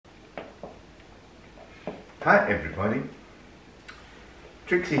Hi everybody,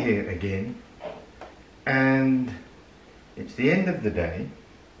 Trixie here again, and it's the end of the day,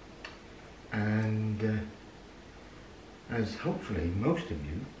 and as hopefully most of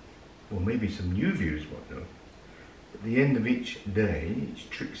you, or maybe some new viewers won't know, at the end of each day,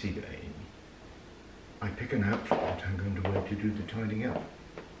 each Trixie day, I pick an outfit that I'm going to wear to do the tidying up.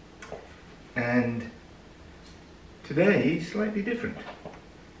 And today is slightly different.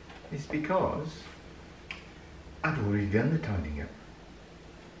 It's because I've already done the tidying up,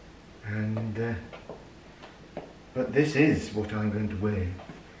 and but this is what I'm going to wear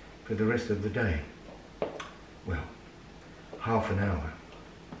for the rest of the day. Well, half an hour.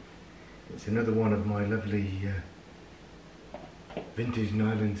 It's another one of my lovely vintage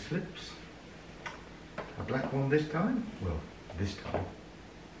nylon slips. A black one this time. Well, this time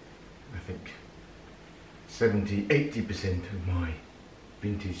I think 70–80% of my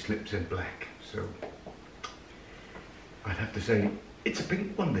vintage slips are black, so I'd have to say it's a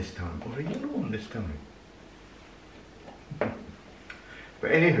pink one this time, or a yellow one this time. But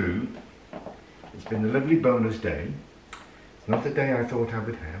anywho, it's been a lovely bonus day. It's not the day I thought I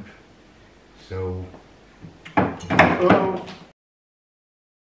would have, so oh,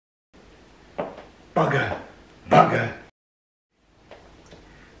 bugger.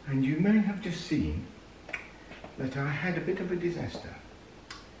 And you may have just seen that I had a bit of a disaster.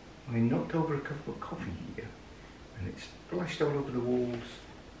 I knocked over a cup of coffee here, and it splashed all over the walls,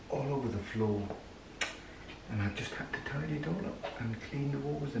 all over the floor, and I've just had to tidy it all up and clean the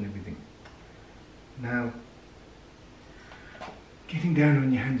walls and everything. Now, getting down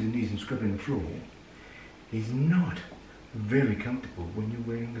on your hands and knees and scrubbing the floor is not very comfortable when you're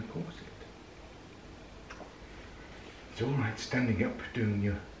wearing a corset. It's alright standing up, doing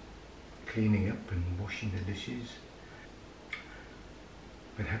your cleaning up and washing the dishes,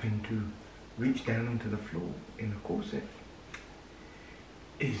 but having to reach down onto the floor in a corset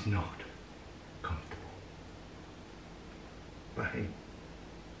is not comfortable. But hey,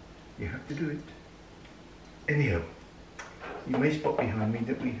 you have to do it. Anyhow, you may spot behind me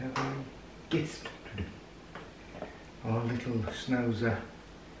that we have a guest today. Our little schnauzer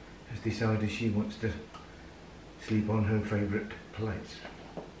has decided she wants to sleep on her favourite place,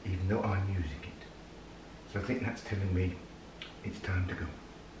 even though I'm using it. So I think that's telling me it's time to go.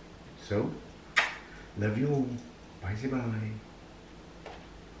 So, love you all. Bye-bye.